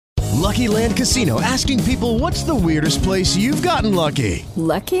Lucky Land Casino, asking people, what's the weirdest place you've gotten lucky?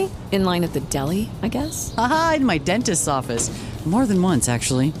 Lucky? In line at the deli, I guess? Aha, in my dentist's office. More than once,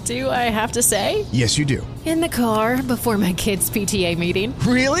 actually. Do I have to say? Yes, you do. In the car before my kids' PTA meeting.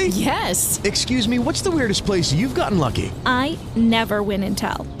 Really? Yes. Excuse me, what's the weirdest place you've gotten lucky? I never win and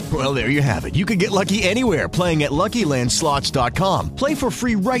tell. Well, there you have it. You can get lucky anywhere, playing at LuckyLandSlots.com. Play for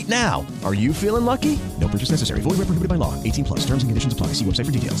free right now. Are you feeling lucky? No purchase necessary. Void where prohibited by law. 18 plus. Terms and conditions apply. See website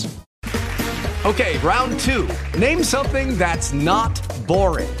for details. Okay, round two. Name something that's not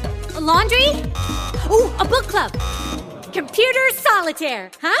boring. A laundry? Ooh, a book club. Computer solitaire,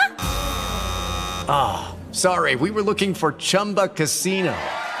 huh? Sorry, we were looking for Chumba Casino.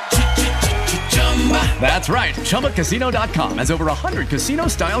 That's right. ChumbaCasino.com has over 100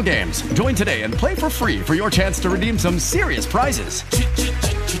 casino-style games. Join today and play for free for your chance to redeem some serious prizes.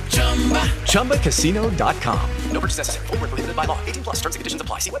 ChumbaCasino.com. No purchase necessary. Void where prohibited by law. 18 plus. Terms and conditions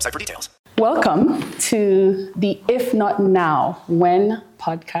apply. See website for details. Welcome to the If Not Now, When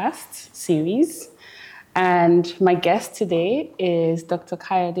podcast series. And my guest today is Dr.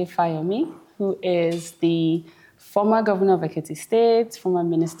 Kayode Fayemi, who is the former governor of Ekiti State, former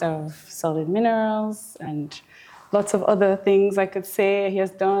minister of solid minerals, and lots of other things I could say he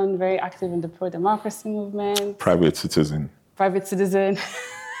has done, very active in the pro-democracy movement. Private citizen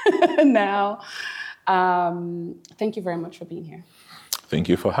now. Thank you very much for being here. Thank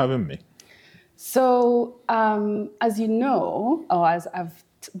you for having me. So, as you know, or as I've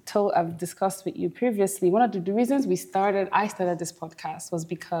discussed with you previously, one of the reasons I started this podcast was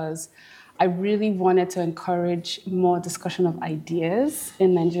because I really wanted to encourage more discussion of ideas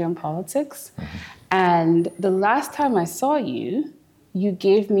in Nigerian politics. Mm-hmm. And the last time I saw you, you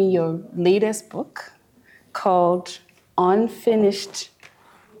gave me your latest book called Unfinished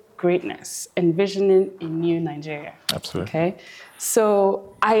Greatness, Envisioning a New Nigeria. Absolutely. Okay.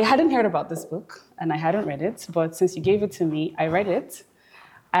 So I hadn't heard about this book and I hadn't read it, but since you gave it to me, I read it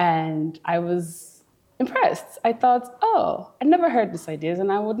and I was impressed. I thought, I never heard these ideas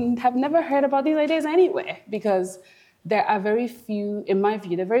and I wouldn't have never heard about these ideas anyway, because there are very few, in my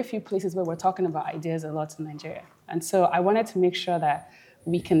view, there are very few places where we're talking about ideas a lot in Nigeria. And so I wanted to make sure that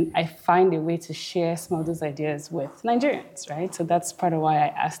I find a way to share some of those ideas with Nigerians, right? So that's part of why I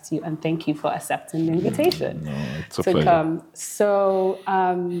asked you, and thank you for accepting the invitation it's a pleasure. So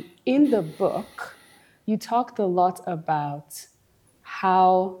in the book, you talked a lot about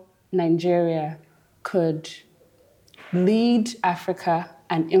how Nigeria could lead Africa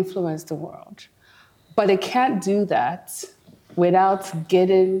and influence the world. But it can't do that without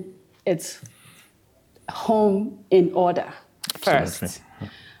getting its home in order first. Absolutely.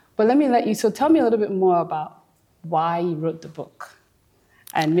 But tell me a little bit more about why you wrote the book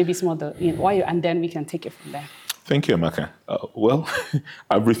and maybe some of the, and then we can take it from there. Thank you, Amaka. Well,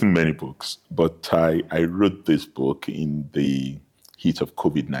 I've written many books, but I wrote this book in the heat of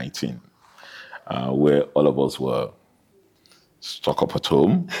COVID-19. Where all of us were stuck up at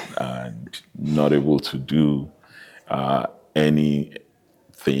home and not able to do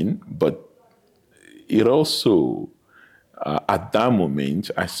anything. But it also, at that moment,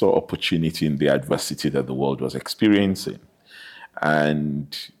 I saw opportunity in the adversity that the world was experiencing.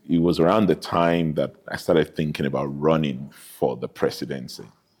 And it was around the time that I started thinking about running for the presidency.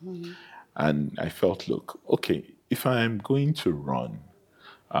 Mm-hmm. And I felt, if I'm going to run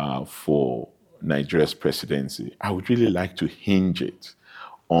for Nigeria's presidency, I would really like to hinge it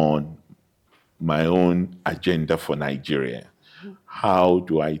on my own agenda for Nigeria. How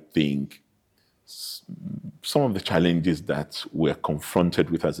do I think some of the challenges that we're confronted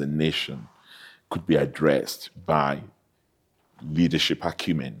with as a nation could be addressed by leadership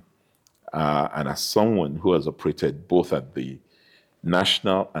acumen? And as someone who has operated both at the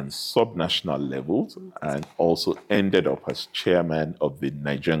national and sub-national levels, and also ended up as chairman of the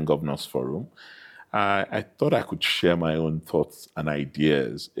Nigerian Governors Forum, I thought I could share my own thoughts and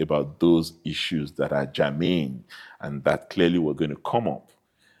ideas about those issues that are germane and that clearly were going to come up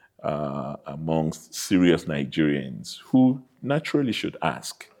amongst serious Nigerians who naturally should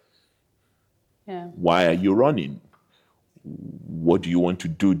ask, why are you running? What do you want to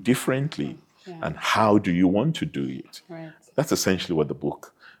do differently? Yeah. And how do you want to do it? Right. That's essentially what the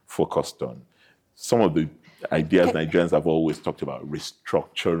book focused on. Some of the ideas Nigerians have always talked about,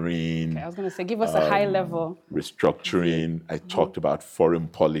 restructuring. Okay, I was going to say, give us a high level. Restructuring. I talked about foreign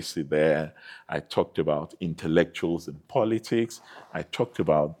policy there. I talked about intellectuals in politics. I talked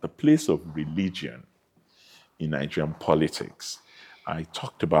about the place of religion in Nigerian politics. I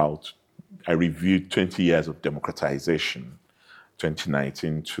reviewed 20 years of democratization,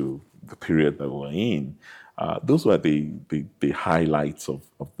 2019 to the period that we're in. Those were the highlights of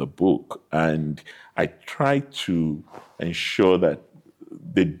the book. And I tried to ensure that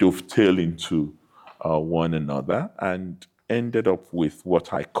they dovetail into one another and ended up with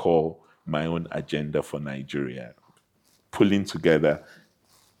what I call my own agenda for Nigeria, pulling together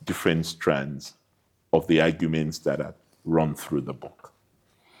different strands of the arguments that are run through the book.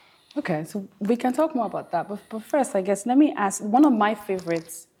 Okay, so we can talk more about that. But first, I guess, let me ask one of my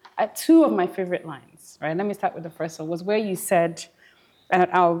favorites, two of my favorite lines, right? Let me start with the first one, was where you said, and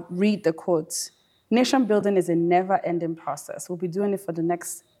I'll read the quotes, nation building is a never-ending process. We'll be doing it for the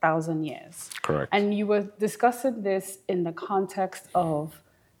next 1,000 years. Correct. And you were discussing this in the context of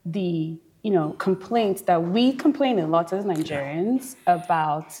the complaints that we complain a lot as Nigerians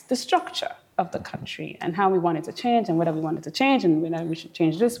about the structure of the country and how we want it to change and whether we want it to change and whether we should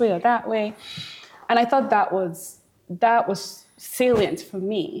change this way or that way. And I thought that was salient for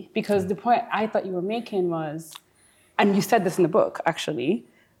me because the point I thought you were making was, and you said this in the book actually,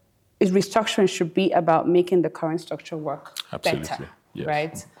 is restructuring should be about making the current structure work better, yes.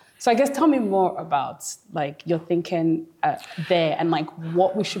 Right? So I guess tell me more about like your thinking there and like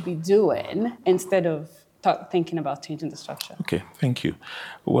what we should be doing instead of thinking about changing the structure. Okay, thank you.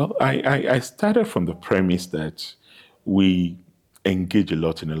 Well, I started from the premise that we engage a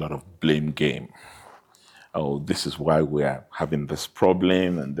lot in a lot of blame game. Oh, this is why we're having this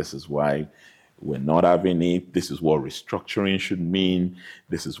problem, and this is why we're not having it. This is what restructuring should mean.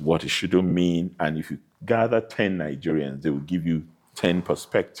 This is what it shouldn't mean. And if you gather 10 Nigerians, they will give you 10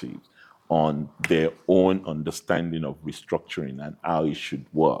 perspectives on their own understanding of restructuring and how it should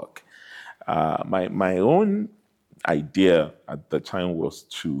work. My own idea at the time was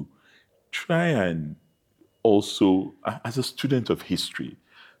to try and also, as a student of history,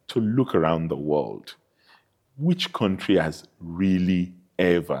 to look around the world. Which country has really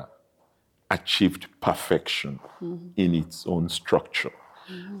ever achieved perfection in its own structure?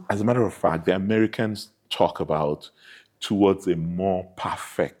 As a matter of fact, the Americans talk about towards a more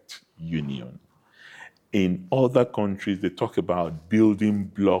perfect union. In other countries, they talk about building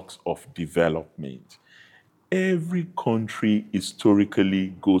blocks of development. Every country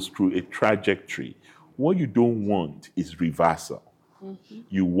historically goes through a trajectory. What you don't want is reversal.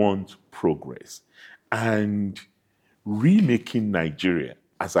 You want progress. And remaking Nigeria,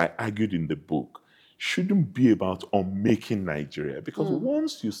 as I argued in the book, shouldn't be about unmaking Nigeria. Because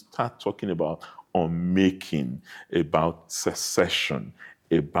once you start talking about unmaking, about secession,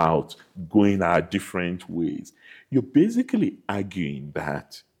 about going our different ways, you're basically arguing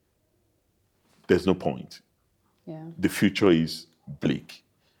that there's no point. Yeah. The future is bleak.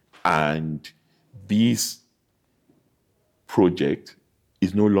 And this project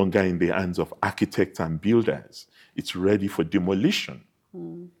is no longer in the hands of architects and builders. It's ready for demolition.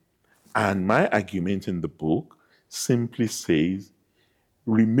 And my argument in the book simply says,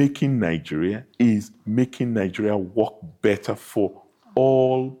 remaking Nigeria is making Nigeria work better for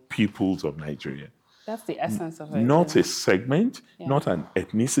all peoples of Nigeria. That's the essence of it. Not a segment, not an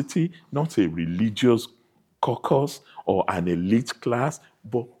ethnicity, not a religious caucus or an elite class,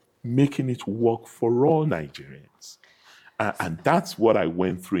 but making it work for all Nigerians. And that's what I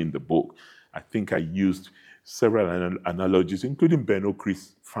went through in the book. I think I used several analogies, including Ben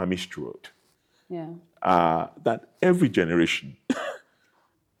Okri's Famished Road. Yeah. That every generation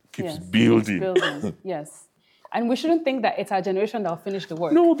keeps Yes, building. Yes. And we shouldn't think that it's our generation that will finish the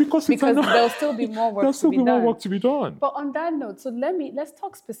work. No, because there'll still be more work to be done. More work to be done. But on that note, so let's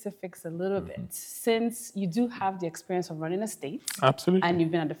talk specifics a little bit, since you do have the experience of running a state. Absolutely. And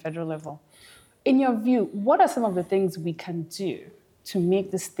you've been at the federal level. In your view, what are some of the things we can do to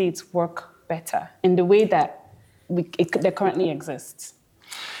make the states work better in the way that they currently exists?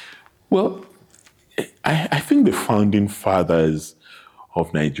 Well, I think the founding fathers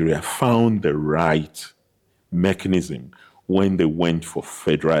of Nigeria found the right mechanism when they went for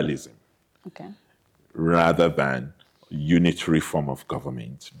federalism rather than unitary form of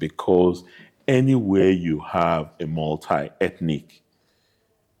government, because anywhere you have a multi-ethnic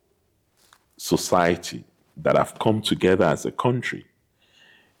society that have come together as a country,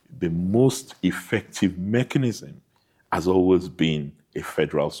 the most effective mechanism has always been a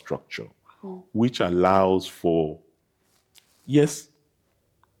federal structure, which allows for, yes,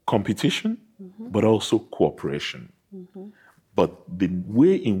 competition, but also cooperation. But the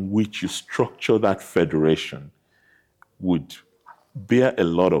way in which you structure that federation would bear a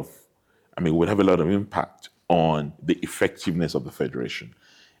lot of, would have a lot of impact on the effectiveness of the federation.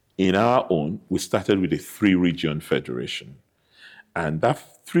 In our own, we started with a 3-region federation. And that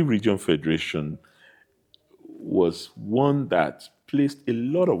 3-region federation was one that placed a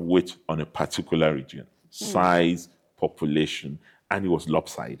lot of weight on a particular region, size, population, and it was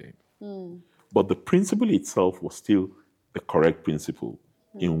lopsided. But the principle itself was still the correct principle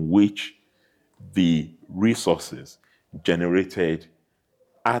in which the resources generated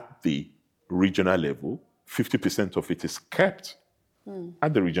at the regional level, 50% of it is kept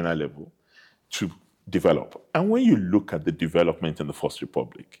at the regional level to develop. And when you look at the development in the First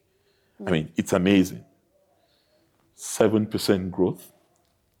Republic, I mean, it's amazing. 7% growth.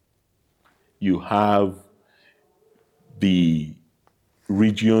 You have the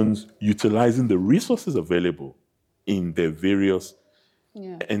regions utilizing the resources available in their various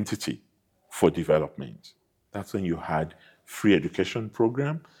entity for development. That's when you had free education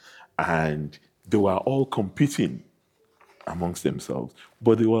program, and they were all competing amongst themselves,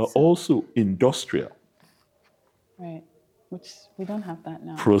 but they were also industrial. Right, which we don't have that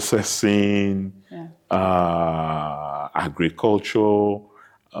now. Processing, agriculture,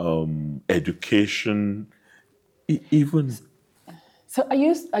 education, even. So are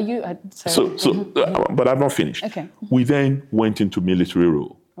you? Sorry. But I've not finished. Okay. We then went into military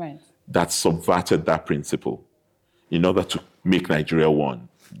rule. Right. That subverted that principle in order to make Nigeria one,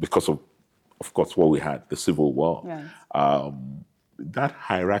 because of course, what we had, the Civil War. Right. That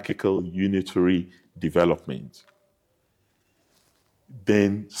hierarchical unitary development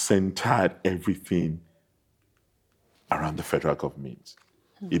then centered everything around the federal government.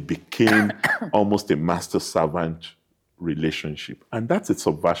 It became almost a master-servant relationship. And that's a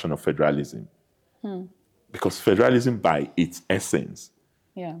subversion of federalism. Because federalism, by its essence,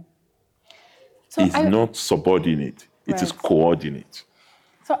 is not subordinate. It is coordinate.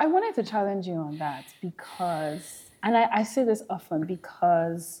 So I wanted to challenge you on that because, and I say this often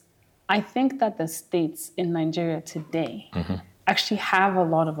because I think that the states in Nigeria today actually have a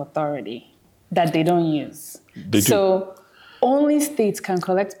lot of authority that they don't use. They do. So only states can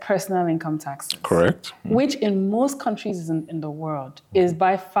collect personal income taxes. Correct. Which in most countries in the world is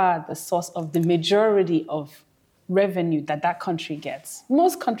by far the source of the majority of revenue that country gets.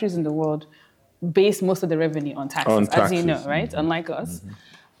 Most countries in the world base most of the revenue on taxes, as you know, right? Unlike us.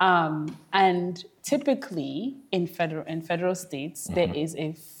 And typically in federal states, there is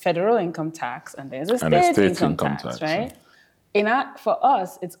a federal income tax and there's a state income tax, right? For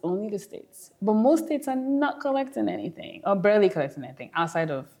us, it's only the states. But most states are not collecting anything or barely collecting anything outside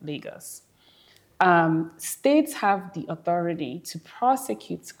of Lagos. States have the authority to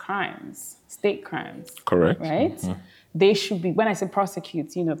prosecute crimes, state crimes. Correct. Right? They should be, when I say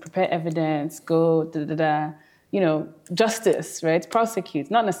prosecute, prepare evidence, go justice, right? Prosecute.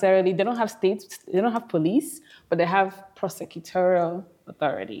 Not necessarily, they don't have states, they don't have police, but they have prosecutorial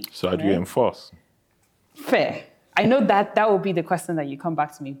authority. So how do you enforce? Fair. I know that will be the question that you come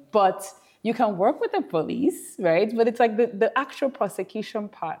back to me, but you can work with the police, right? But it's like the actual prosecution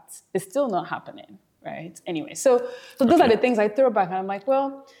part is still not happening, right? Anyway, so those are the things I throw back, and I'm like,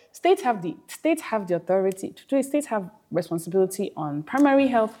 well, states have the authority. States have responsibility on primary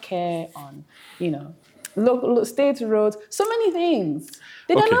health care, on, local state roads, so many things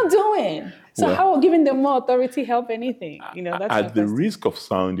they're not doing. So how will giving them more authority help anything? That's at the risk of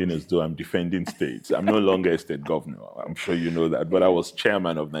sounding as though I'm defending states, I'm no longer a state governor. I'm sure you know that, but I was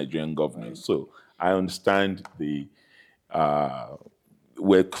chairman of Nigerian governors, so I understand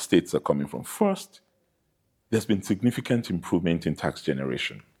where states are coming from. First, there's been significant improvement in tax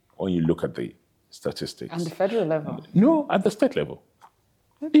generation when you look at the statistics. On the federal level? No, at the state level.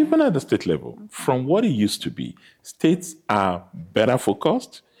 Okay. Even at the state level, from what it used to be, states are better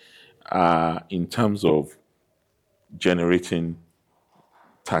focused in terms of generating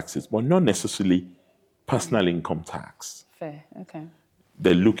taxes, but not necessarily personal income tax. Fair, okay.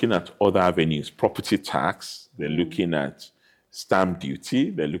 They're looking at other avenues, property tax, they're looking at stamp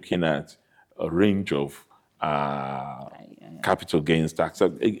duty, they're looking at a range of capital gains tax.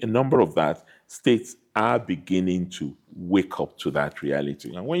 A number of that, states are beginning to wake up to that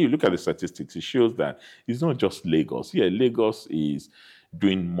reality. And when you look at the statistics, it shows that it's not just Lagos. Yeah, Lagos is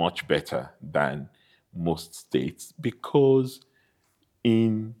doing much better than most states because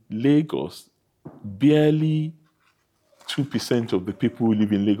in Lagos, barely 2% of the people who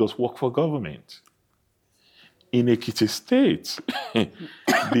live in Lagos work for government. In Ekiti State,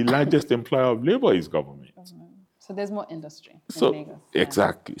 the largest employer of labor is government. So there's more industry in Lagos.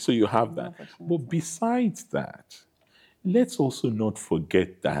 Exactly. So you have that. But besides that, let's also not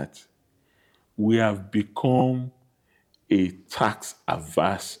forget that we have become a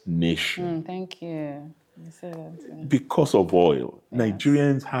tax-averse nation. Thank you. You said that, yeah. Because of oil. Yes.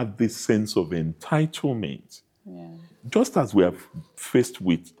 Nigerians have this sense of entitlement. Yeah. Just as we are faced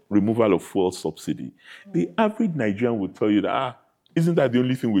with removal of fuel subsidy, the average Nigerian will tell you that, isn't that the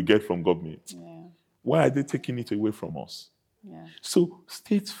only thing we get from government? Yeah. Why are they taking it away from us? Yeah. So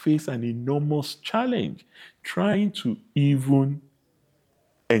states face an enormous challenge trying to even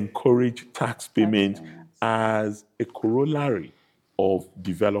encourage tax payment as a corollary of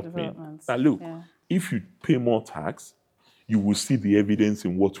development. Now look, if you pay more tax, you will see the evidence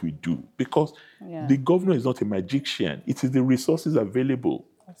in what we do. Because the governor is not a magician. It is the resources available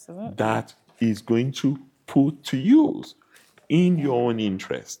that is going to put to use in your own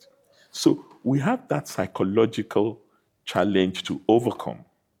interest. So we have that psychological challenge to overcome.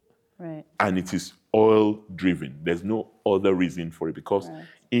 Right. And it is oil driven. There's no other reason for it. Because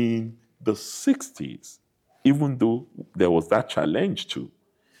in the 60s, even though there was that challenge too,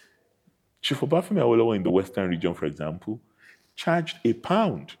 Chief Obafemi Awolowo in the Western region, for example, charged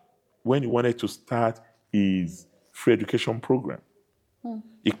 £1 when he wanted to start his free education program.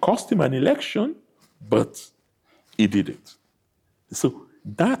 It cost him an election, but he did it. So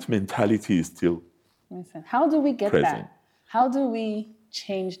that mentality is still How do we get present. that? How do we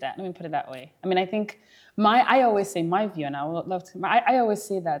change that? Let me put it that way. I mean, I think I always say my view, and I would love to. I always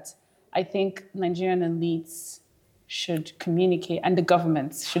say that I think Nigerian elites should communicate, and the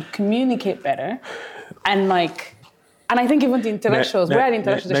governments should communicate better, and I think even the intellectuals, where the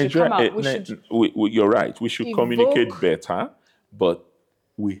intellectuals should come out. You're right. We should communicate better, but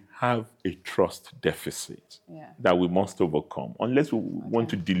we have a trust deficit that we must overcome, unless we want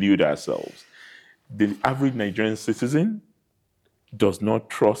to delude ourselves. The average Nigerian citizen does not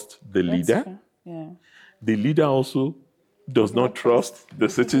trust the leader. The leader also does not trust the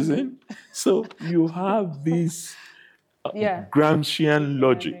citizen. So you have this Gramscian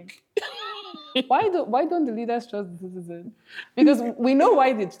logic. Why don't the leaders trust the citizens? Because we know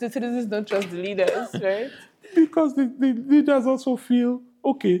why the citizens don't trust the leaders, right? Because the leaders also feel,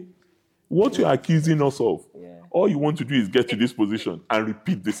 okay, what you're accusing us of, all you want to do is get to this position and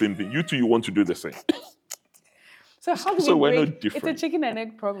repeat the same thing. You two, you want to do the same. So how do we we're break? not different. It's a chicken and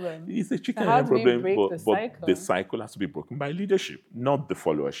egg problem. It's a chicken So and egg problem, but the cycle has to be broken by leadership, not the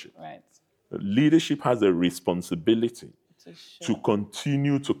followership. Right. Leadership has a responsibility to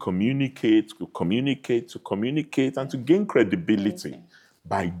continue to communicate, and to gain credibility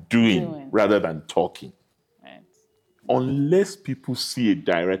by doing rather than talking. Right. Unless people see a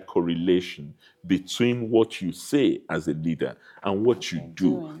direct correlation between what you say as a leader and what you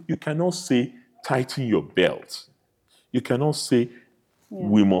do, you cannot say, tighten your belt. You cannot say,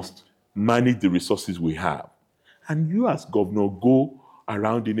 we must manage the resources we have. And you as governor go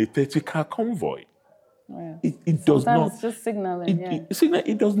around in a 30-car convoy. Right. It does not. It's just signaling.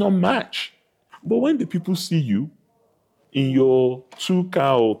 It does not match. But when the people see you in your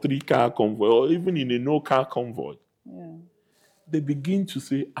 2-car or 3-car convoy, or even in a no-car convoy, they begin to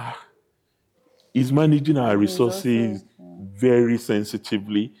say, he's managing our resources very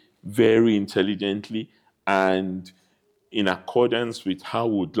sensitively, very intelligently, and in accordance with how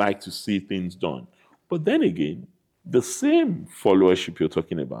we would like to see things done. But then again, the same followership you're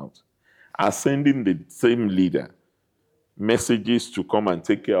talking about are sending the same leader messages to come and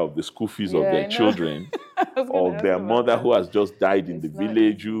take care of the school fees of their children, of their mother who has just died in the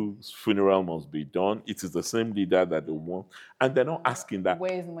village, whose funeral must be done. It is the same leader that they want. And they're not asking that,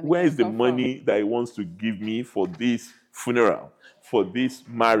 where is the money that he wants to give me for this funeral, for this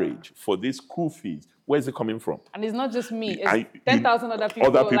marriage, for this school fees? Where is it coming from? And it's not just me. It's 10,000 other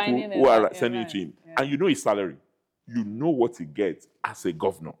people who are sending it to him. And you know his salary. You know what he gets as a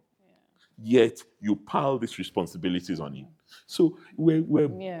governor. Yet you pile these responsibilities on him. So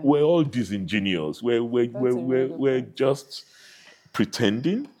we're all disingenuous. We're just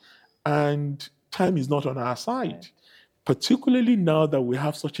pretending, and time is not on our side. Particularly now that we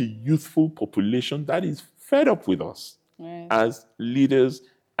have such a youthful population that is fed up with us as leaders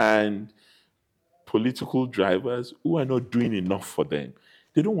and political drivers who are not doing enough for them.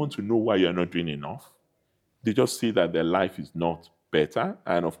 They don't want to know why you're not doing enough. They just see that their life is not better.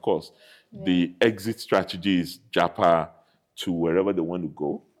 And of course, the exit strategy is japa to wherever they want to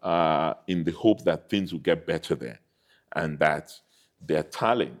go, in the hope that things will get better there and that their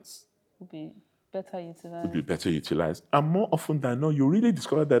talents would be better utilized. And more often than not, you really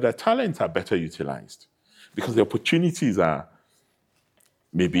discover that their talents are better utilized because the opportunities are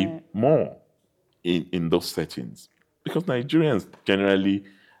maybe more in those settings. Because Nigerians generally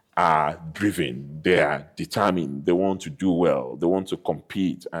are driven, they are determined, they want to do well, they want to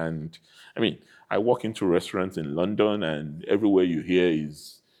compete. And I mean, I walk into restaurants in London and everywhere you hear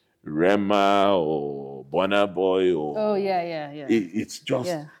is Rema or Bonner Boy or... Oh, yeah. It's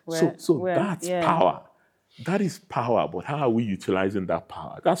just... So that's power. That is power, but how are we utilizing that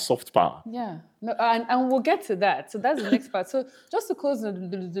power? That's soft power. Yeah, no, and we'll get to that. So that's the next part. So just to close the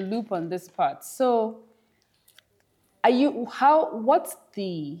loop on this part. So, what's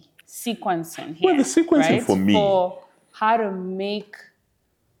the sequencing here? Well, the sequencing for me, for how to make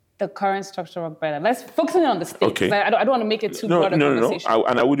the current structure work better. Let's focus on the states. Okay. I don't want to make it too broad a conversation.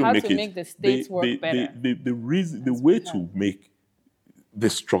 And I wouldn't how make to it. make the states work better. The way to make the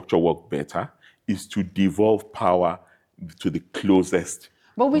structure work better is to devolve power to the closest.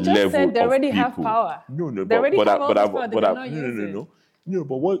 But we just said they already have power. No, they already have all this power. They but cannot use it. No,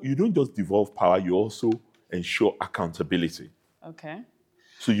 but what you don't just devolve power, you also ensure accountability. Okay.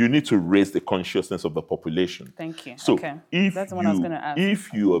 So you need to raise the consciousness of the population. Thank you. So okay. That's what I was going to ask.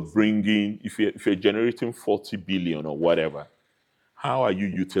 If you are bringing, if you're generating 40 billion or whatever, how are you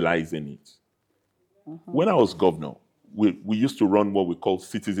utilizing it? Mm-hmm. When I was governor, we used to run what we call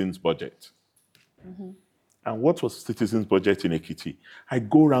citizens' budget. Mm-hmm. And what was citizens' budget in Ekiti? I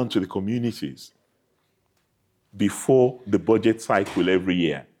go around to the communities before the budget cycle every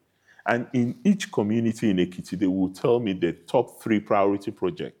year. And in each community in Ekiti, they will tell me the top 3 priority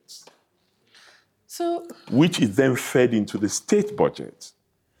projects, which is then fed into the state budget.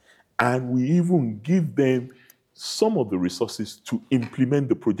 And we even give them some of the resources to implement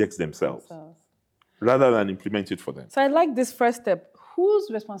the projects themselves, rather than implement it for them. So I like this first step. Whose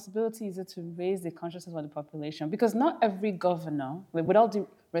responsibility is it to raise the consciousness of the population? Because not every governor, with all due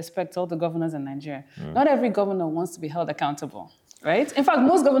respect to all the governors in Nigeria, not every governor wants to be held accountable. Right? In fact,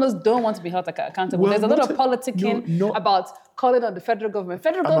 most governors don't want to be held accountable. There's a lot of politicking about calling on the federal government.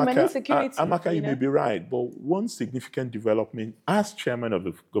 Federal government needs security. Amaka, you may be right, but one significant development as chairman of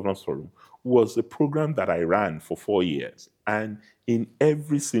the Governors Forum was a program that I ran for 4 years. And in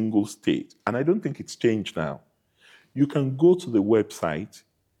every single state, and I don't think it's changed now, you can go to the website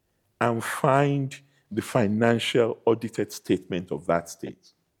and find the financial audited statement of that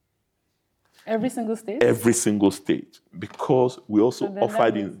state. Every single state? Every single state, because we also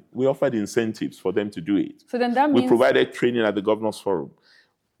offered incentives for them to do it. So then that means... We provided training at the Governors Forum.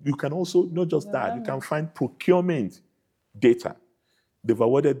 You can also, not just that, you can find procurement data. They've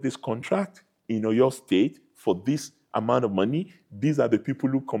awarded this contract in your state for this amount of money. These are the people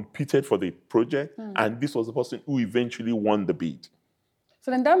who competed for the project, and this was the person who eventually won the bid. So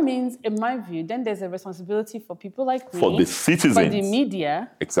then that means, in my view, then there's a responsibility for people like me, for the citizens, for the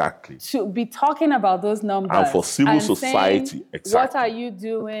media, exactly, to be talking about those numbers, and for civil society, saying, exactly. What are you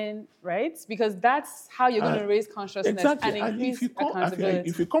doing, right? Because that's how you're going to raise consciousness and increase accountability.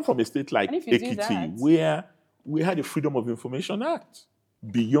 If you come from a state like Ekiti, where we had a Freedom of Information Act,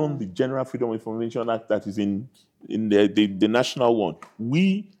 beyond the General Freedom of Information Act that is in the national one,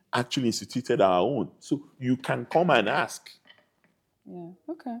 we actually instituted our own. So you can come and ask. Yeah,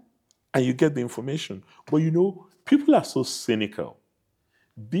 okay. And you get the information. But people are so cynical.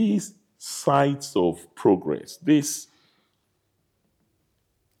 These sites of progress, these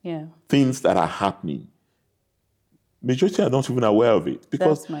things that are happening, majority are not even aware of it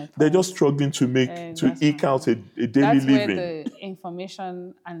because they're just struggling to eke out a daily living. That's where the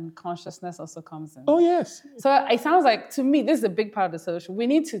information and consciousness also comes in. Oh, yes. So it sounds like, to me, this is a big part of the solution. We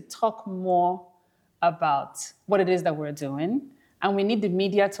need to talk more about what it is that we're doing. And we need the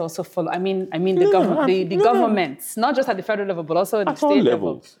media to also follow. The governments, not just at the federal level, but also at the state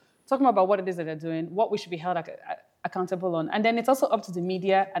level. Talking about what it is that they're doing, what we should be held accountable on. And then it's also up to the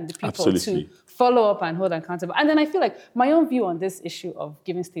media and the people to follow up and hold accountable. And then I feel like my own view on this issue of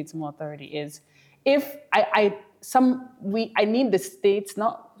giving states more authority is, I need the states,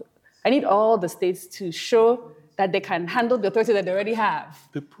 I need all the states to show that they can handle the authority that they already have.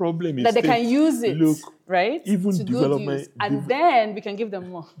 The problem is that they can use it, right? Even to development, and then we can give them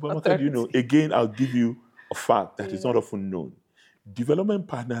more. But again, I'll give you a fact that is not often known. Development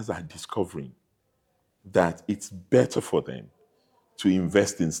partners are discovering that it's better for them to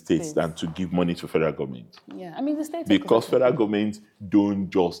invest in states than to give money to federal government. Yeah, the states because federal government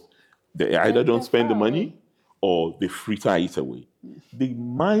they either don't spend the money or they fritter it away. The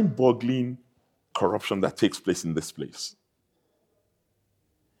mind-boggling corruption that takes place in this place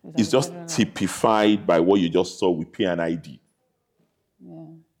is just typified by what you just saw with PNID. Yeah.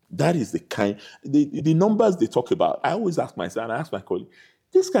 That is the numbers they talk about. I always ask myself and I ask my colleague,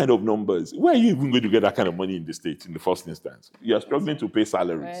 this kind of numbers, where are you even going to get that kind of money in the States in the first instance? You are struggling to pay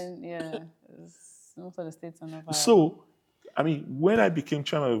salaries. Most of the states are not. So, when I became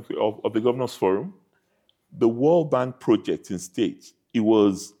chairman of the Governors Forum, the World Bank project in states, it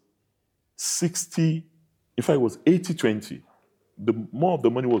was 60, in fact, it was 80-20. The more of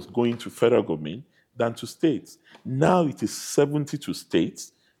the money was going to federal government than to states. Now it is 70 to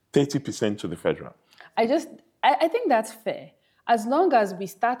states, 30% to the federal. I think that's fair. As long as we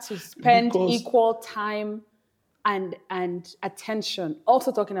start to spend equal time and attention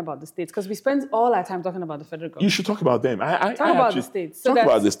also talking about the states, because we spend all our time talking about the federal government. You should talk about them. Talk about the states. Talk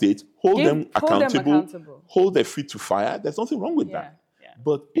about the states. Hold them accountable. Hold their feet to fire. There's nothing wrong with that. Yeah.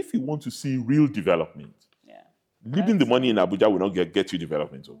 But if you want to see real development, leaving the money in Abuja will not get you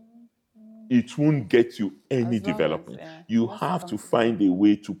development. It won't get you any development. You have to find a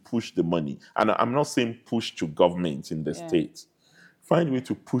way to push the money. And I'm not saying push to governments in the states. Find a way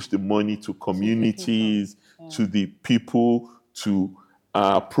to push the money to communities, to the people, to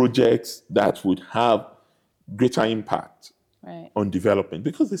projects that would have greater impact on development.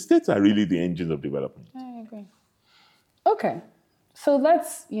 Because the states are really the engines of development. I agree. Okay. So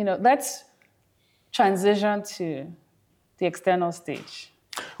let's transition to the external stage.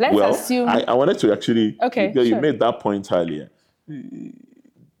 Let's assume... I wanted to actually... Okay, because you sure. made that point earlier.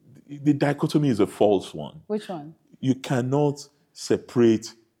 The dichotomy is a false one. Which one? You cannot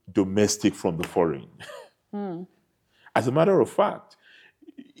separate domestic from the foreign. As a matter of fact,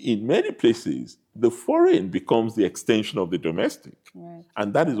 in many places, the foreign becomes the extension of the domestic. Right.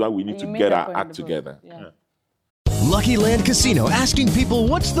 And that is why we need to get our act together. Yeah. Lucky Land Casino, asking people,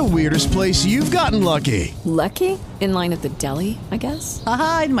 what's the weirdest place you've gotten lucky? Lucky? In line at the deli, I guess?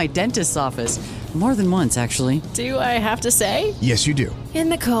 Aha, in my dentist's office. More than once, actually. Do I have to say? Yes, you do. In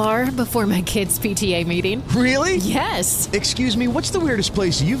the car before my kids' PTA meeting. Really? Yes. Excuse me, what's the weirdest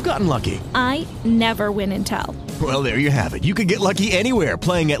place you've gotten lucky? I never win and tell. Well, there you have it. You can get lucky anywhere,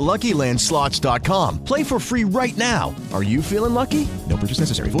 playing at LuckyLandSlots.com. Play for free right now. Are you feeling lucky? No purchase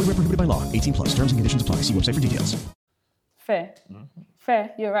necessary. Void where prohibited by law. 18 plus. Terms and conditions apply. See website for details. Fair.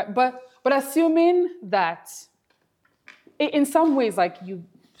 Fair. You're right. But assuming that, in some ways, like you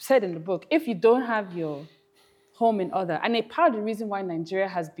said in the book, if you don't have your home in order, and a part of the reason why Nigeria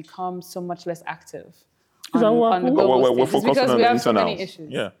has become so much less active on the global stage is because we have so many issues.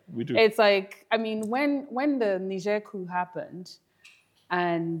 Yeah, we do. It's like, I mean, when the Niger coup happened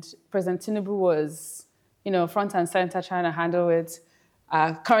and President Tinubu was, front and center trying to handle it,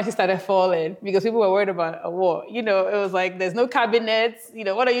 currency started falling because people were worried about a war. It was like, there's no cabinet,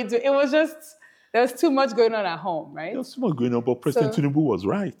 what are you doing? It was just, there was too much going on at home, right? There was too much going on, but President Tinubu was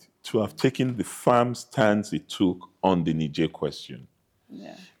right to have taken the firm stance he took on the Niger question.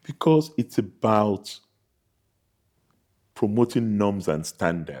 Yeah. Because it's about promoting norms and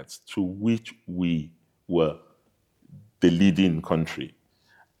standards to which we were the leading country.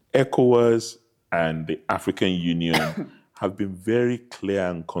 ECOWAS and the African Union have been very clear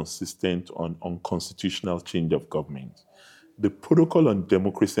and consistent on unconstitutional change of government. The Protocol on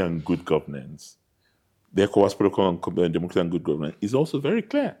Democracy and Good Governance, the ECOWAS Protocol on Democracy and Good Governance, is also very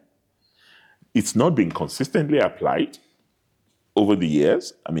clear. It's not been consistently applied over the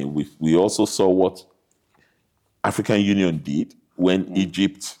years. I mean, we also saw what African Union did when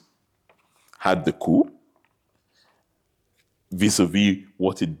Egypt had the coup, vis-a-vis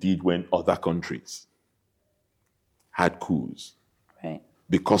what it did when other countries had coups. Right.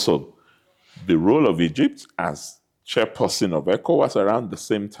 Because of the role of Egypt as chairperson of ECOWAS around the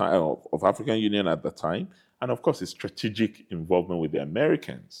same time, of African Union at the time, and of course its strategic involvement with the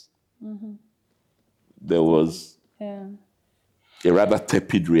Americans. Mm-hmm. There was a rather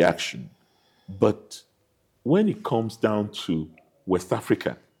tepid reaction. But when it comes down to West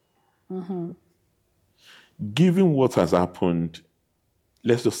Africa, given what has happened,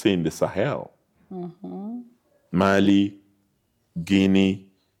 let's just say in the Sahel, Mali, Guinea,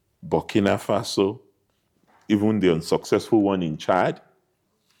 Burkina Faso, even the unsuccessful one in Chad,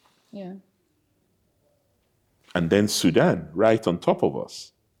 and then Sudan, right on top of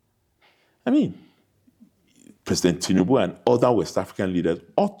us. I mean, President Tinubu and other West African leaders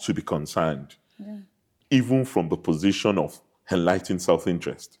ought to be concerned, even from the position of enlightened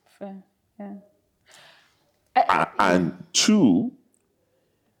self-interest. Fair. Yeah. And two,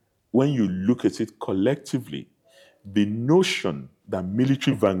 when you look at it collectively, the notion that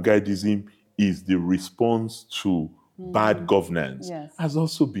military vanguardism is the response to bad governance has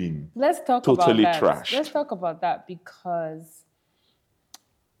also been totally trashed. Let's talk about that, because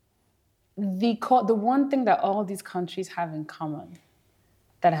the one thing that all these countries have in common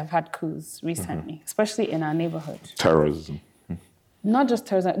that have had coups recently, especially in our neighborhood. Terrorism. Not just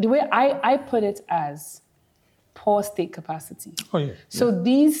terrorism. The way I put it as poor state capacity. Oh, yeah. So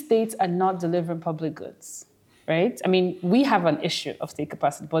these states are not delivering public goods, right? I mean, we have an issue of state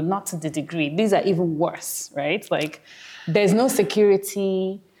capacity, but not to the degree. These are even worse, right? Like, there's no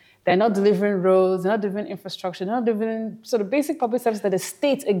security. They're not delivering roads. They're not delivering infrastructure. They're not delivering sort of basic public service that the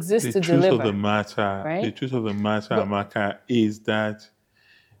state exists to deliver. The truth of the matter, Amaka, is that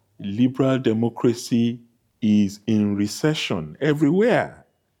liberal democracy is in recession everywhere,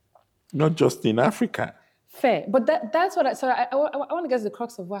 not just in Africa. Fair, but that's what I want to get to the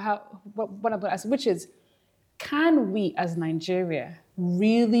crux of what I'm going to ask, which is, can we as Nigeria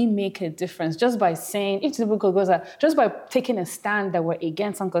really make a difference just by saying, if Tinubu goes out, just by taking a stand that we're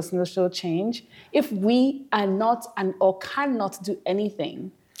against unconstitutional change, if we are not or cannot do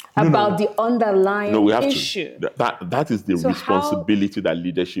anything about the underlying issue? That is the responsibility that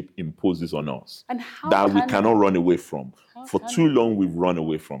leadership imposes on us, and how that we cannot run away from. For too long, we've run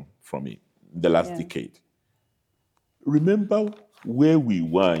away from it the last decade. Remember where we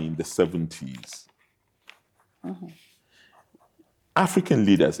were in the 70s. African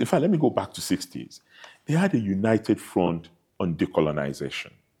leaders, in fact, let me go back to 60s. They had a united front on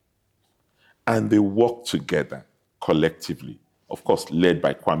decolonization. And they worked together collectively, of course, led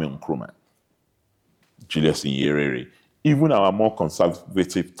by Kwame Nkrumah, Julius Nyerere. Even our more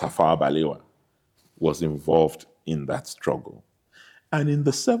conservative Tafawa Balewa was involved in that struggle. And in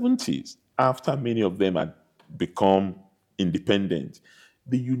the 70s, after many of them had become independent,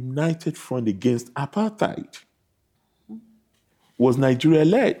 the united front against apartheid was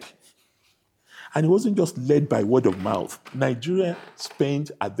Nigeria-led. And it wasn't just led by word of mouth. Nigeria spent,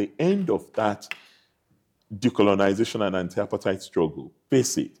 at the end of that decolonization and anti-apartheid struggle,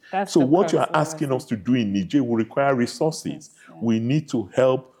 face it. So what you are asking us to do in Niger will require resources. Yes, yeah. We need to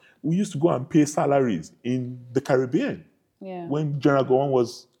help. We used to go and pay salaries in the Caribbean when General Gowon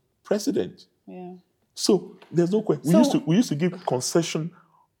was president. Yeah. So there's no question. We used to give concession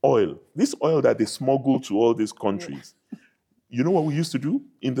oil. This oil that they smuggle to all these countries. Yeah. You know what we used to do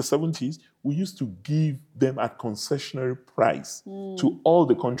in the 70s? We used to give them at concessionary price to all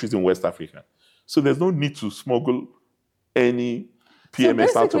the countries in West Africa. So there's no need to smuggle any PMS out of Nigeria.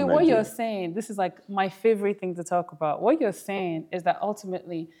 So basically what you're saying, this is like my favorite thing to talk about. What you're saying is that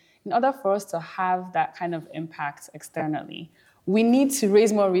ultimately, in order for us to have that kind of impact externally, we need to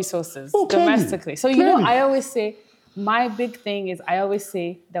raise more resources domestically. So, you know, I always say, my big thing is I always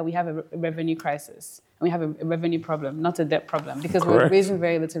say that we have a revenue crisis. And we have a revenue problem, not a debt problem, because we're raising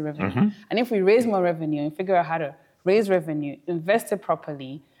very little revenue. And if we raise more revenue and figure out how to raise revenue, invest it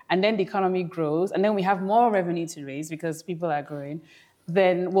properly, and then the economy grows, and then we have more revenue to raise because people are growing,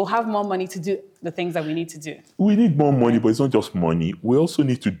 then we'll have more money to do the things that we need to do. We need more money, but it's not just money. We also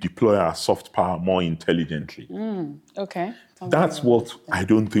need to deploy our soft power more intelligently. That's what I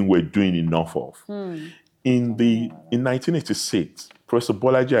don't think we're doing enough of. In 1986, Professor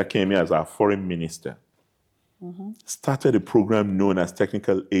Bolaji Akemi, as our foreign minister, started a program known as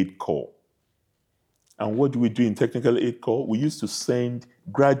Technical Aid Corps. And what do we do in Technical Aid Corps? We used to send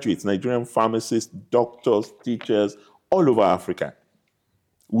graduates, Nigerian pharmacists, doctors, teachers, all over Africa.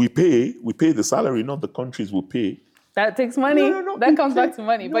 We pay the salary, not the countries we pay. That takes money. That comes back to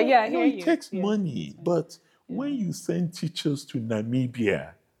money. But yeah, it takes money. But when you send teachers to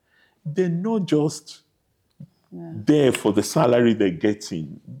Namibia, they're not just there for the salary they're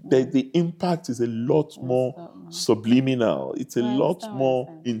getting. The impact is a lot more subliminal. It's a lot more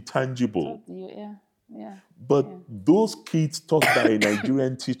intangible. But those kids taught by a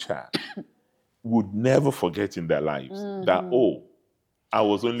Nigerian teacher would never forget in their lives that, I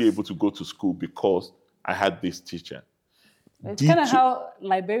was only able to go to school because I had this teacher. It's kind of how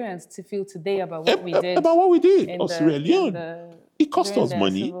Liberians feel today about what we did. About what we did. Sierra Leone. It cost us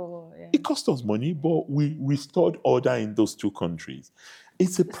money. It cost us money, but we restored order in those two countries.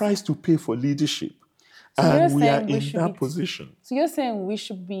 It's a price to pay for leadership. And we are in that position. So you're saying we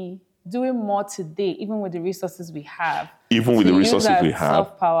should be doing more today, even with the resources we have. Even with the resources we have.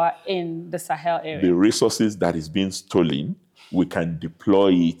 Soft power in the Sahel area. The resources that is being stolen, we can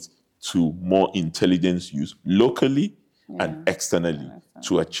deploy it to more intelligence use locally and externally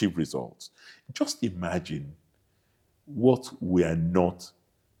to achieve results. Just imagine what we are not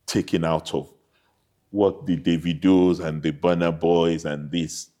taking out of what the Davidos and the Burna Boys and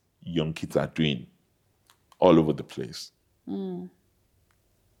these young kids are doing all over the place.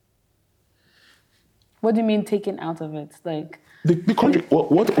 What do you mean taken out of it? Like the country,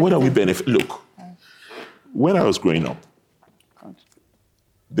 what are we benefiting? Look, when I was growing up,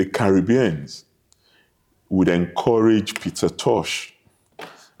 the Caribbeans would encourage Peter Tosh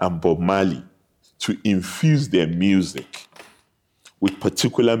and Bob Marley to infuse their music with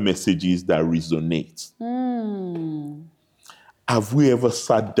particular messages that resonate. Have we ever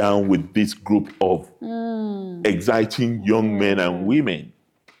sat down with this group of exciting young men and women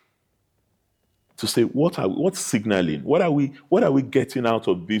to say, what's signaling? What are we getting out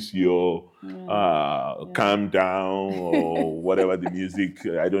of this calm down or whatever the music,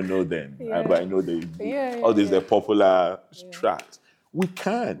 I don't know them, but I know all these are popular tracks. We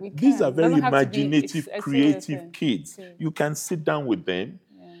can. We These can. are very Doesn't have to be imaginative, creative exciting. kids. Okay. You can sit down with them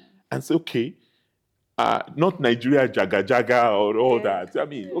and say, okay, not Nigeria jaga jaga or all that. I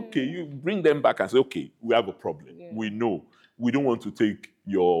mean, okay, you bring them back and say, okay, we have a problem. We know. We don't want to take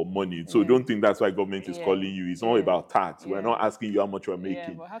your money. So don't think that's why government is calling you. It's not about tax. We're not asking you how much you're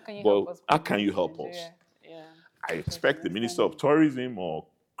making. But how can you But help us? how can you help us? I expect the Minister of Tourism or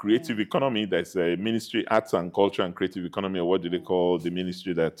Creative Economy, there's a Ministry, Arts and Culture and Creative Economy, or what do they call the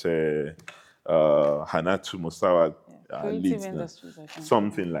ministry that Hanatu Musawa leads? Industries, I think.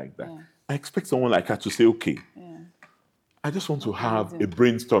 Something like that. I expect someone like her to say, okay, I just want to have a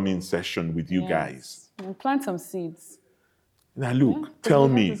brainstorming session with you guys. And plant some seeds. Now look, tell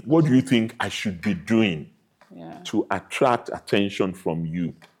me, what do you think I should be doing to attract attention from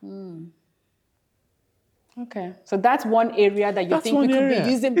you? Okay, so that's one area that you think we could be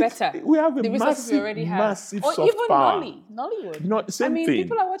using better. We have a the resources we already have. massive or soft even power. Nollywood. Same thing.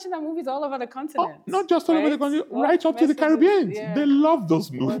 People are watching that movies all over the continent. Not just all over the continent, right up to the Caribbean. They love those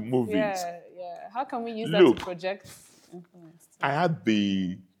movies. Yeah. How can we use that to project influence? I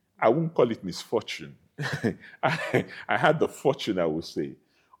won't call it misfortune. I had the fortune, I would say,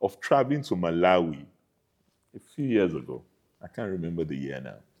 of traveling to Malawi a few years ago. I can't remember the year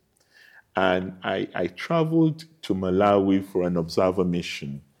now. And I traveled to Malawi for an observer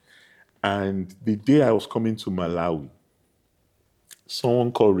mission. And the day I was coming to Malawi,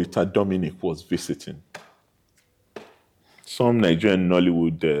 someone called Rita Dominic was visiting. Some Nigerian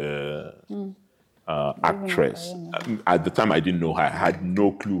Nollywood actress. At the time, I didn't know her. I had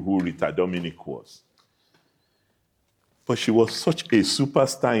no clue who Rita Dominic was. But she was such a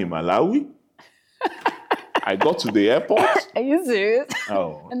superstar in Malawi. I got to the airport. Are you serious?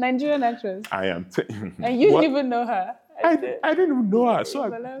 Oh. A Nigerian actress. I am. And you didn't even know her. I didn't even know her.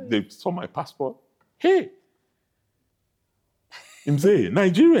 So they saw my passport. Hey, Mzee,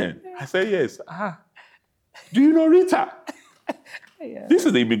 Nigerian. I said, yes. Do you know Rita? This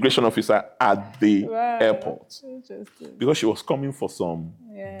is the immigration officer at the airport. Interesting. Because she was coming for some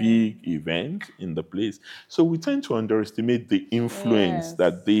big event in the place. So we tend to underestimate the influence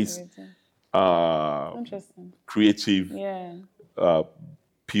that these creative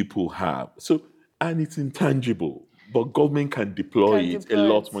people have. So, and it's intangible, but government can deploy it a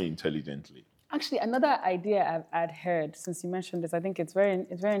lot more intelligently. Actually, another idea I'd heard since you mentioned this, I think it's very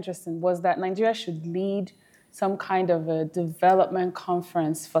interesting, was that Nigeria should lead some kind of a development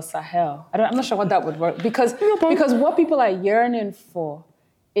conference for Sahel. I'm not sure what that would work because what people are yearning for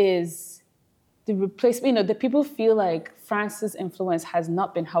is the replacement. The people feel like France's influence has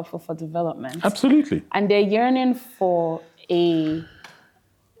not been helpful for development. Absolutely. And they're yearning for an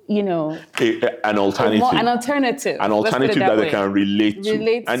alternative. An alternative that they can relate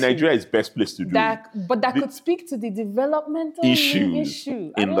to. And Nigeria is best placed to do but that could speak to the developmental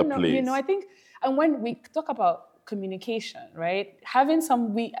issue in the place. I think, and when we talk about communication, right? I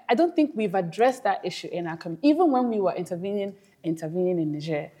don't think we've addressed that issue in our even when we were intervening in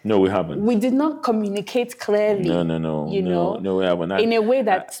Niger. No, we haven't. We did not communicate clearly. No, we haven't. In a way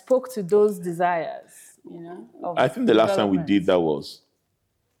that spoke to those desires, I think the last time we did that was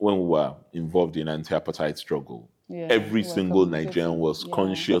when we were involved in anti-apartheid struggle. Every single Nigerian was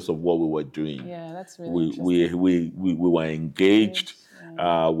conscious of what we were doing. Yeah, that's really interesting. We were engaged.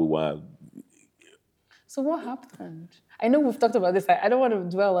 We were. So what happened? I know we've talked about this. I don't want to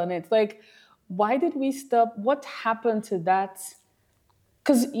dwell on it. Like, why did we stop? What happened to that?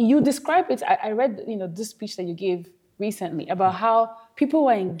 Because you describe it. I read, this speech that you gave recently about how people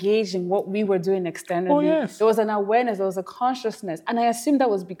were engaged in what we were doing externally. Oh, yes. There was an awareness, there was a consciousness. And I assume that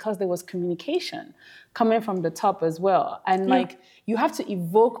was because there was communication coming from the top as well. And you have to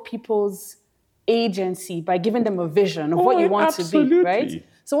evoke people's agency by giving them a vision of what you want to be, right?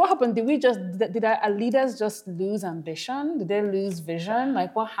 So what happened? Did our leaders just lose ambition? Did they lose vision?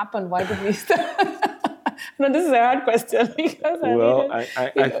 Like, what happened? Why did we start? No, this is a hard question because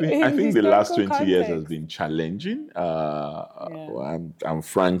I think the last 20 years has been challenging. And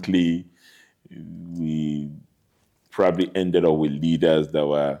frankly, we probably ended up with leaders that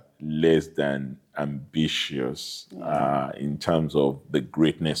were less than ambitious in terms of the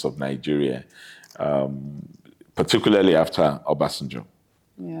greatness of Nigeria, particularly after Obasanjo.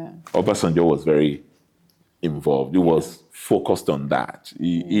 Yeah. Obasanjo was very involved. He was focused on that.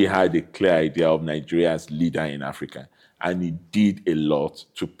 He had a clear idea of Nigeria as leader in Africa, and he did a lot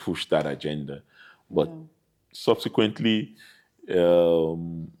to push that agenda. But subsequently, we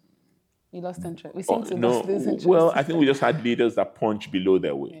lost interest. We seem to lose interest. Well, I think we just had leaders that punched below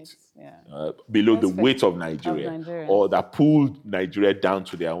their weight, below the weight of Nigeria, or that pulled Nigeria down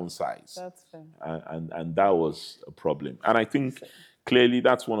to their own size. That's fair. And that was a problem. And I think clearly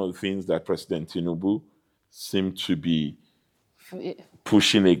that's one of the things that President Tinubu seemed to be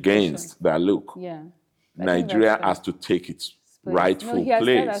pushing against. That look, Yeah. Nigeria has to take its rightful he has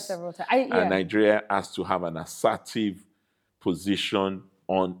said that place, several times. and Nigeria has to have an assertive position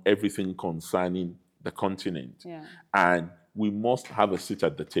on everything concerning the continent. Yeah. And we must have a seat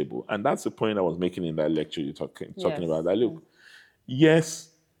at the table. And that's the point I was making in that lecture you're talking about. That look, yes,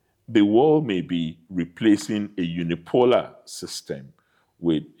 the world may be replacing a unipolar system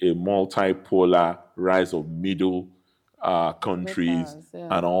with a multipolar rise of middle countries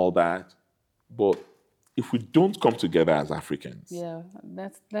and all that. But if we don't come together as Africans,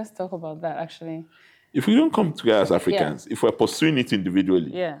 let's talk about that actually. If we don't come together as Africans, if we're pursuing it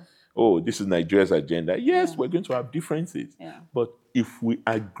individually, this is Nigeria's agenda. Yes, we're going to have differences. But if we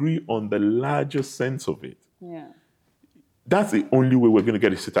agree on the larger sense of it, that's the only way we're going to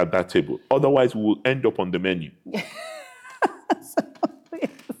get a seat at that table. Otherwise, we will end up on the menu.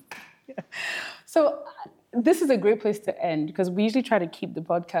 So this is a great place to end because we usually try to keep the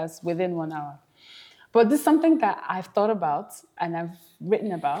podcast within 1 hour. But this is something that I've thought about and I've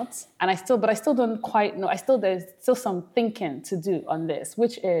written about, and I still don't quite know. There's still some thinking to do on this,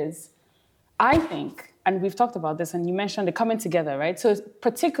 which is, I think, and we've talked about this, and you mentioned the coming together, right? So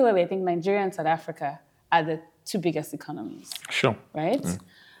particularly, I think Nigeria and South Africa are the two biggest economies. Sure. Right?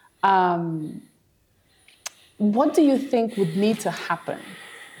 What do you think would need to happen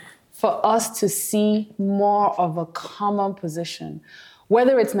for us to see more of a common position?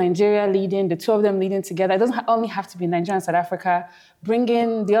 Whether it's Nigeria leading, the two of them leading together, it doesn't only have to be Nigeria and South Africa. Bring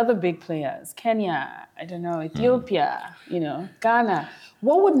in the other big players, Kenya, Ethiopia, Ghana.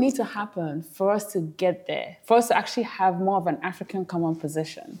 What would need to happen for us to get there, for us to actually have more of an African common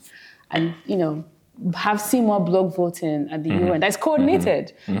position and, see more bloc voting at the UN that's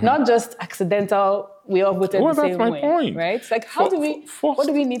coordinated, not just accidental, we all voted the same way. Well, that's my point. Right? It's like, what do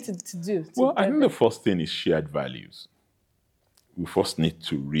we need to do? I think the first thing is shared values. We first need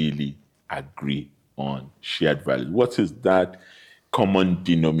to really agree on shared values. What is that common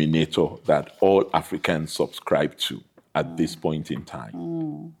denominator that all Africans subscribe to at this point in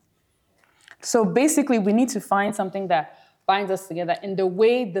time? So basically, we need to find something that binds us together in the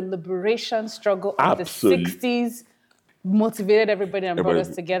way the liberation struggle of the 60s motivated everybody and brought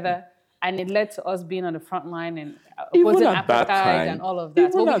us together. And it led to us being on the front line and opposing apartheid and all of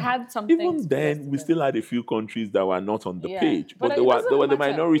that. But we had something. Even then, we still had a few countries that were not on the page, but they were the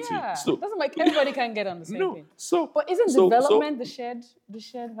minority. Yeah. So it doesn't like everybody can get on the same page. But isn't development the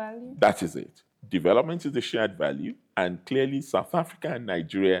shared value? That is it. Development is the shared value, and clearly South Africa and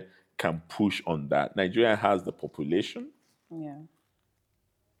Nigeria can push on that. Nigeria has the population.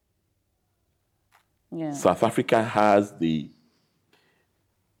 South Africa has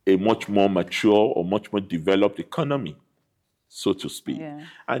a much more mature or much more developed economy, so to speak.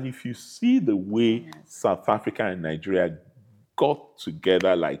 And if you see the way South Africa and Nigeria got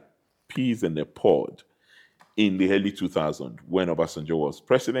together like peas in a pod in the early 2000s when Obasanjo was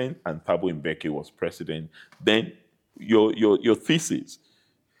president and Thabo Mbeki was president, then your thesis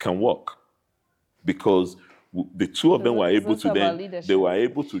can work because the two of them were able to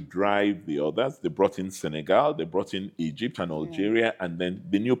drive the others. They brought in Senegal, they brought in Egypt and Algeria, and then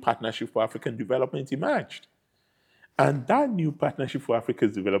the new Partnership for African Development emerged. And that new Partnership for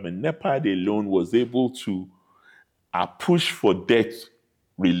Africa's Development, NEPAD alone was able to push for debt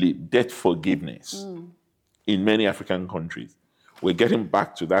relief, debt forgiveness in many African countries. We're getting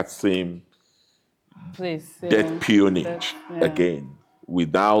back to that same place, debt peonage again,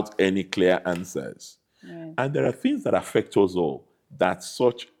 without any clear answers. And there are things that affect us all that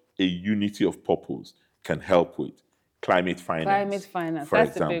such a unity of purpose can help with. Climate finance. For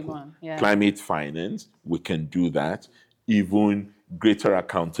that's example. a big one. Climate finance, we can do that. Even greater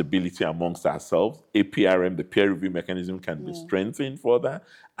accountability amongst ourselves. APRM, the peer review mechanism, can be strengthened for that.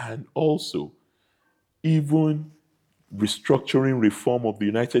 And also, even restructuring reform of the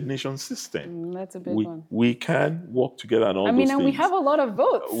United Nations system. That's a big one. We can work together on all those things. And we have a lot of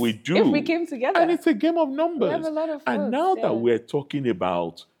votes. We do. If we came together. And it's a game of numbers. We have a lot of votes. And now that we're talking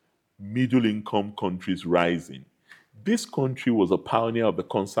about middle-income countries rising, this country was a pioneer of the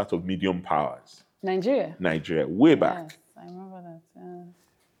concept of medium powers. Nigeria, way back. Yes, I remember that.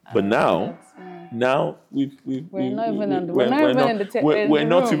 But now we're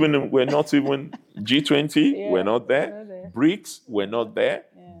not even G20. We're not there. BRICS. We're not there.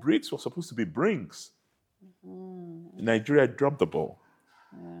 BRICS was supposed to be BRICS. Nigeria dropped the ball.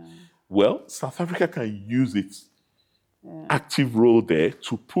 Well, South Africa can use its active role there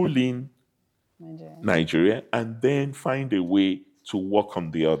to pull in Nigeria and then find a way to work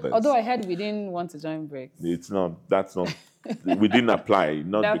on the others. Although I heard we didn't want to join BRICS. That's not we didn't apply,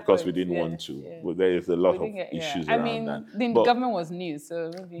 not That because we point, didn't yeah, want to. yeah. But there is a lot We of didn't get- issues I around mean, that. the But- government was new,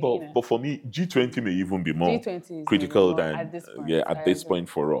 so maybe, But for me, G20 may even be more G20 is critical maybe more than at this point, at I this agree. point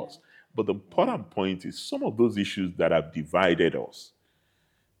for us. But the important point is some of those issues that have divided us,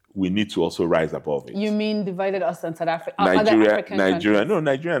 we need to also rise above it. You mean divided us in South Africa? Other African countries?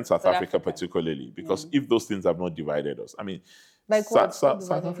 Nigeria and South Africa Africa. particularly, because if those things have not divided us, I mean, Like what? What South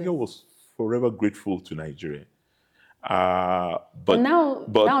divided Africa us? was forever grateful to Nigeria. But now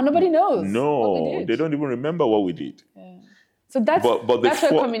nobody knows what we No, did. they don't even remember what we did. So that's that's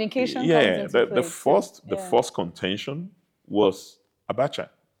where fir- communication yeah, comes into the play. the first contention was Abacha.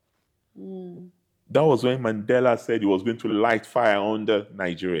 That was when Mandela said he was going to light fire under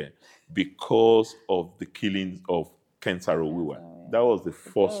Nigeria because of the killings of Ken Saro-Wiwa. That was the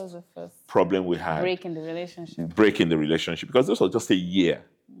first problem we had. Break in the relationship. Breaking the relationship, because this was just a year,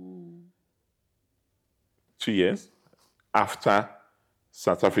 2 years after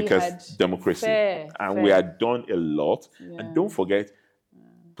South Africa's democracy, and we had done a lot. And don't forget,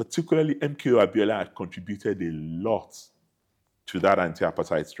 particularly MKO Abiola had contributed a lot to that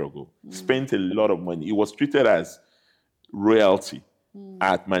anti-apartheid struggle. Spent a lot of money. He was treated as royalty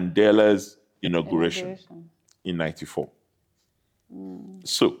at Mandela's inauguration in '94.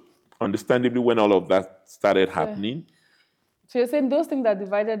 So, understandably, when all of that started happening. So you're saying those things that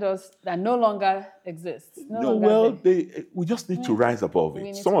divided us that no longer exist? We just need to rise above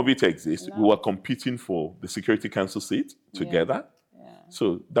it. Some of it exists. We were competing for the Security Council seat together.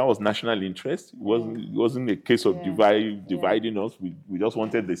 So that was national interest. It wasn't a case of dividing us. We just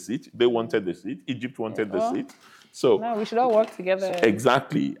wanted the seat. They wanted the seat. Egypt wanted the seat. So no, we should all work together.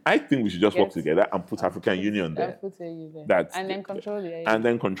 Exactly. I think we should just work together and put African Union there. And then control the AU. And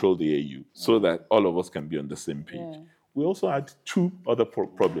then control the AU so that all of us can be on the same page. We also had two other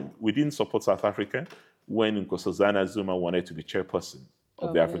problems. We didn't support South Africa when Nkosazana Zuma wanted to be chairperson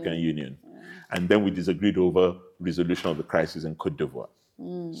of the African Union. And then we disagreed over resolution of the crisis in Cote d'Ivoire.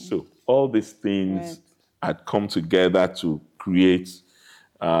 So all these things had come together to create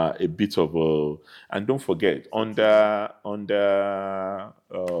a bit of a... And don't forget, under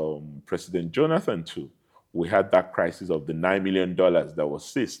President Jonathan too, we had that crisis of the $9 million that was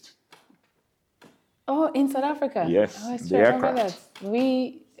seized. Oh, in South Africa? Yes, the aircraft.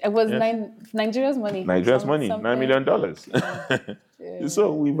 It was Nigeria's money. Nigeria's money, $9 million.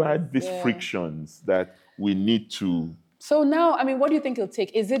 So we've had these frictions that we need to... So now, I mean, what do you think it'll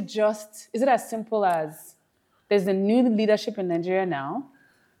take? Is it as simple as there's a new leadership in Nigeria now,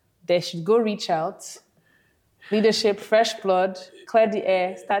 they should go reach out, leadership, fresh blood, clear the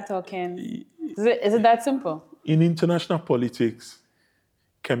air, start talking? Is it that simple? In international politics,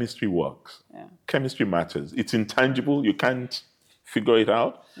 chemistry works. Chemistry matters. It's intangible. You can't figure it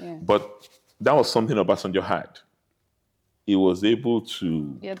out. But that was something Obasanjo had. He was able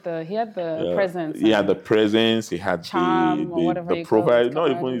to... He had the presence. He had the presence. He had the profile.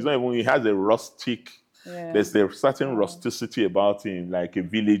 He has a rustic... There's a certain rusticity about him, like a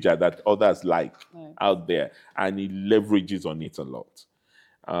villager that others like out there. And he leverages on it a lot.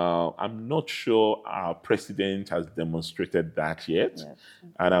 I'm not sure our president has demonstrated that yet,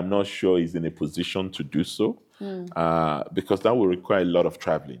 and I'm not sure he's in a position to do so, because that will require a lot of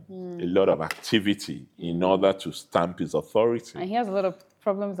traveling, a lot of activity in order to stamp his authority. And he has a lot of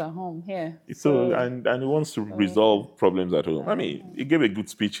problems at home here. So and he wants to resolve problems at home. I mean, he gave a good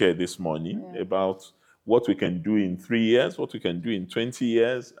speech here this morning about what we can do in 3 years, what we can do in 20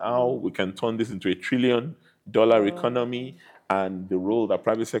 years, how we can turn this into $1 trillion economy, and the role that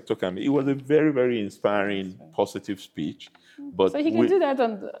private sector can be. It was a very, very inspiring, positive speech. But so he can do that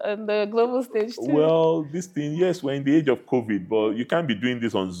on the global stage too? Well, this thing, yes, we're in the age of COVID, but you can't be doing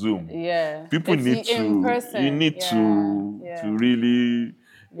this on Zoom. People need to, you need to really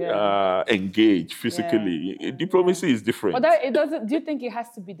engage physically. Diplomacy is different. But do you think it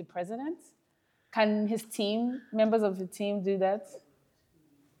has to be the president? Can his team, members of the team do that?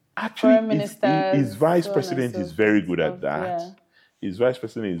 Actually, his vice president is very good at that. His vice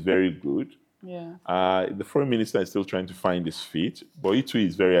president is very good. The foreign minister is still trying to find his feet, but he too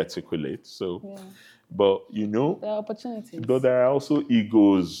is very articulate. So, but there are opportunities. Though there are also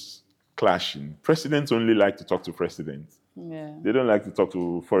egos clashing. Presidents only like to talk to presidents. They don't like to talk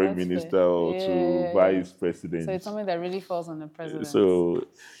to foreign minister or to vice president. So it's something that really falls on the president. So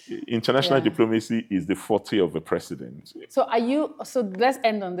international diplomacy is the forte of the president. So let's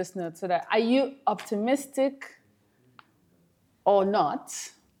end on this note. Are you optimistic or not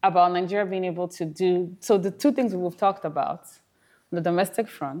about Nigeria being able to do, so the two things we've talked about, the domestic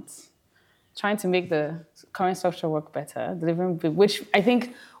front, trying to make the current structure work better, delivering, which I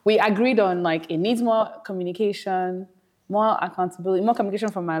think we agreed on, like it needs more communication, more accountability, more communication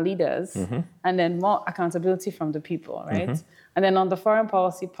from our leaders, and then more accountability from the people, right? And then on the foreign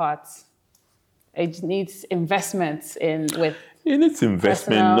policy part, it needs investments with. It needs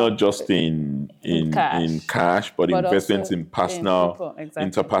investment, personal, not just in cash, but investments in personal,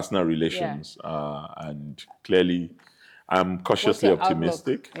 interpersonal relations. And clearly, I'm cautiously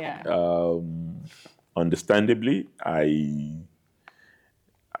optimistic. Understandably, I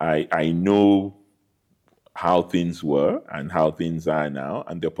know how things were and how things are now,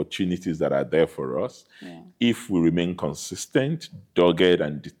 and the opportunities that are there for us. If we remain consistent, dogged,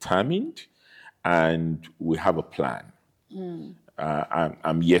 and determined, and we have a plan.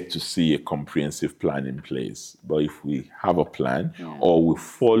 I'm yet to see a comprehensive plan in place. But if we have a plan, or we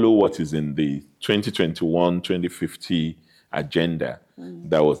follow what is in the 2021-2050 agenda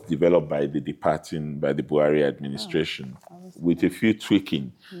that was developed by the Buhari administration, with a few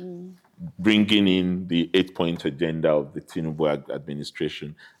tweaking, bringing in the 8-point agenda of the Tinubu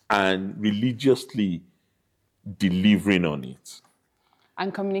administration, and religiously delivering on it.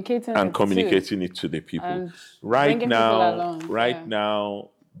 And communicating it to the people. Right now,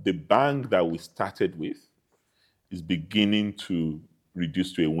 the bank that we started with is beginning to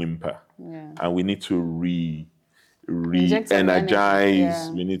reduce to a whimper. And we need to re-energize.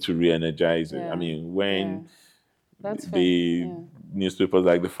 We need to re-energize it. I mean, when newspapers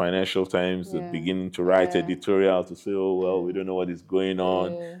like the Financial Times are beginning to write editorial to say, oh, well, we don't know what is going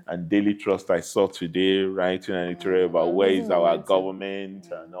on. And Daily Trust, I saw today, writing an editorial about where is our government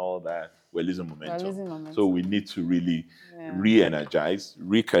and all that. We're losing momentum. So we need to really re-energize,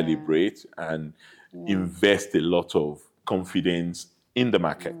 recalibrate, and invest a lot of confidence in the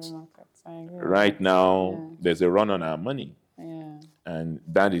market. Right now, there's a run on our money. And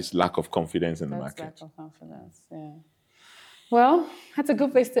that is lack of confidence in the market. Lack of confidence, Well, that's a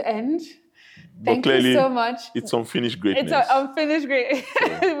good place to end. Thank you so much. It's unfinished greatness. It's unfinished greatness.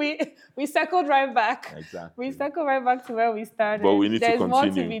 We circled right back. Exactly. We circled right back to where we started. But we need to continue.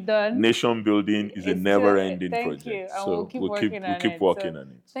 There's more to be done. Nation building is a never-ending project. Thank you. And so we'll keep working on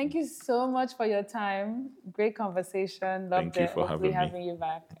it. Thank you so much for your time. Great conversation. Loved it. Thank you for having me. Having you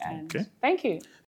back. And thank you.